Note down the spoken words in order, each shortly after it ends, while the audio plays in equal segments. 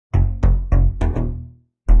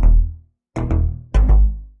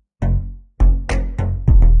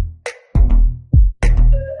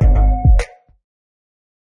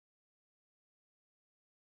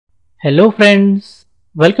Hello friends,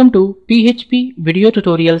 welcome to PHP video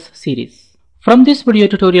tutorials series. From this video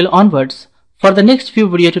tutorial onwards, for the next few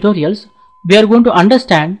video tutorials, we are going to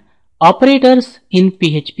understand operators in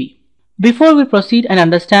PHP. Before we proceed and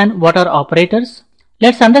understand what are operators,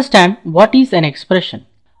 let's understand what is an expression.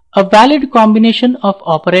 A valid combination of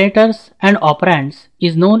operators and operands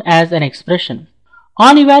is known as an expression.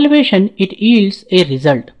 On evaluation, it yields a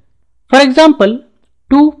result. For example,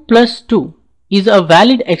 2 plus 2 is a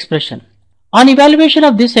valid expression. On evaluation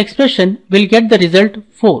of this expression, we'll get the result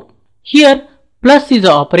 4. Here, plus is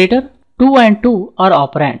an operator, 2 and 2 are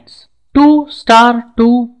operands. 2 star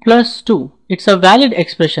 2 plus 2, it's a valid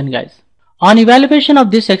expression, guys. On evaluation of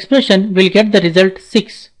this expression, we'll get the result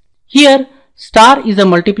 6. Here, star is a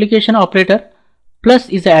multiplication operator, plus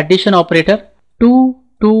is an addition operator, 2,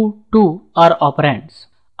 2, 2 are operands.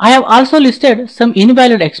 I have also listed some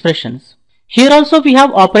invalid expressions. Here also we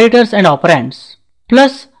have operators and operands.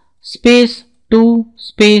 Plus space 2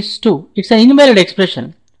 space 2. It's an invalid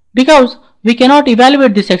expression because we cannot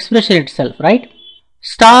evaluate this expression itself, right?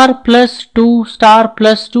 Star plus 2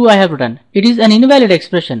 I have written. It is an invalid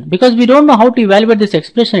expression because we don't know how to evaluate this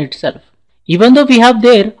expression itself. Even though we have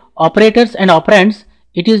there operators and operands,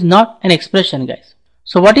 it is not an expression, guys.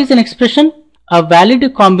 So what is an expression? A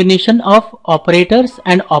valid combination of operators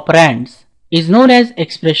and operands is known as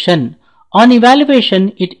expression. On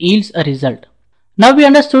evaluation, it yields a result. Now we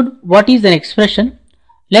understood what is an expression.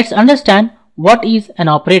 Let's understand what is an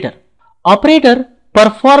operator. Operator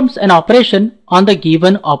performs an operation on the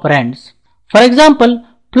given operands. For example,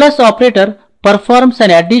 plus operator performs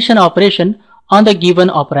an addition operation on the given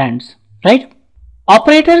operands, right?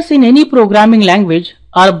 Operators in any programming language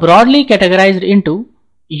are broadly categorized into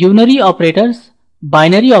unary operators,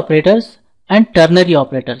 binary operators, and ternary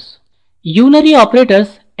operators. Unary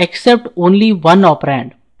operators accept only one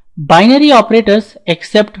operand. Binary operators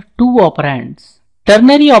accept 2 operands.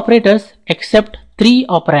 Ternary operators accept 3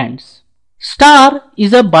 operands. Star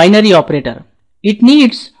is a binary operator. It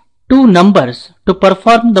needs 2 numbers to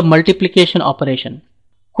perform the multiplication operation.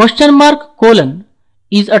 Question mark colon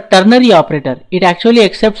is a ternary operator. It actually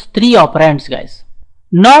accepts 3 operands, guys.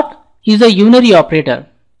 Not is a unary operator.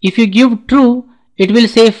 If you give true, it will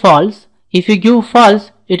say false. If you give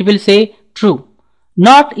false, it will say true.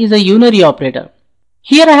 Not is a unary operator.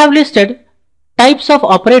 Here I have listed types of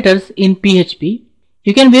operators in PHP.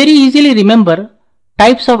 You can very easily remember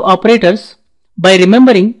types of operators by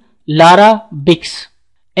remembering Lara Bix.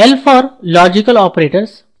 L for logical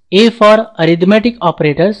operators, A for arithmetic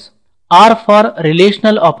operators, R for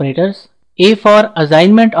relational operators, A for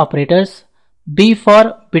assignment operators, B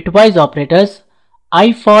for bitwise operators,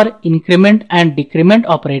 I for increment and decrement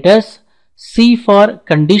operators, C for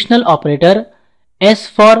conditional operator, S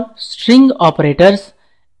for string operators,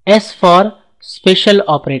 S for special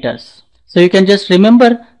operators. So you can just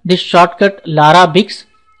remember this shortcut Lara Bix.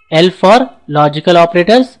 L for logical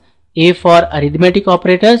operators, A for arithmetic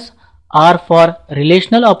operators, R for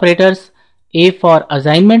relational operators, A for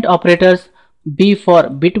assignment operators, B for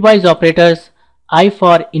bitwise operators, I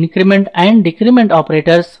for increment and decrement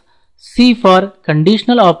operators, C for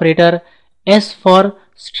conditional operator, S for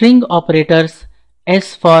string operators,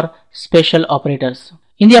 S for special operators.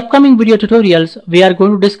 In the upcoming video tutorials, we are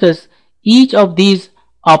going to discuss each of these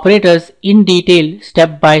operators in detail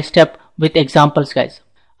step by step with examples, guys.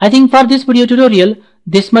 I think for this video tutorial,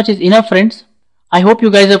 this much is enough, friends. I hope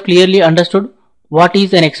you guys have clearly understood what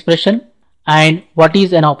is an expression and what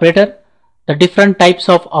is an operator, the different types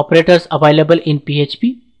of operators available in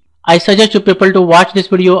PHP. I suggest you people to watch this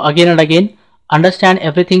video again and again, understand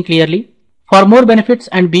everything clearly. For more benefits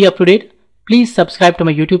and be up to date, please subscribe to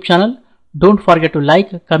my YouTube channel. Don't forget to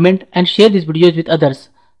like, comment and share these videos with others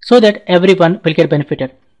so that everyone will get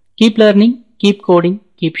benefited. Keep learning, keep coding,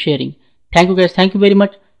 keep sharing. Thank you guys. Thank you very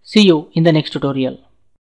much. See you in the next tutorial.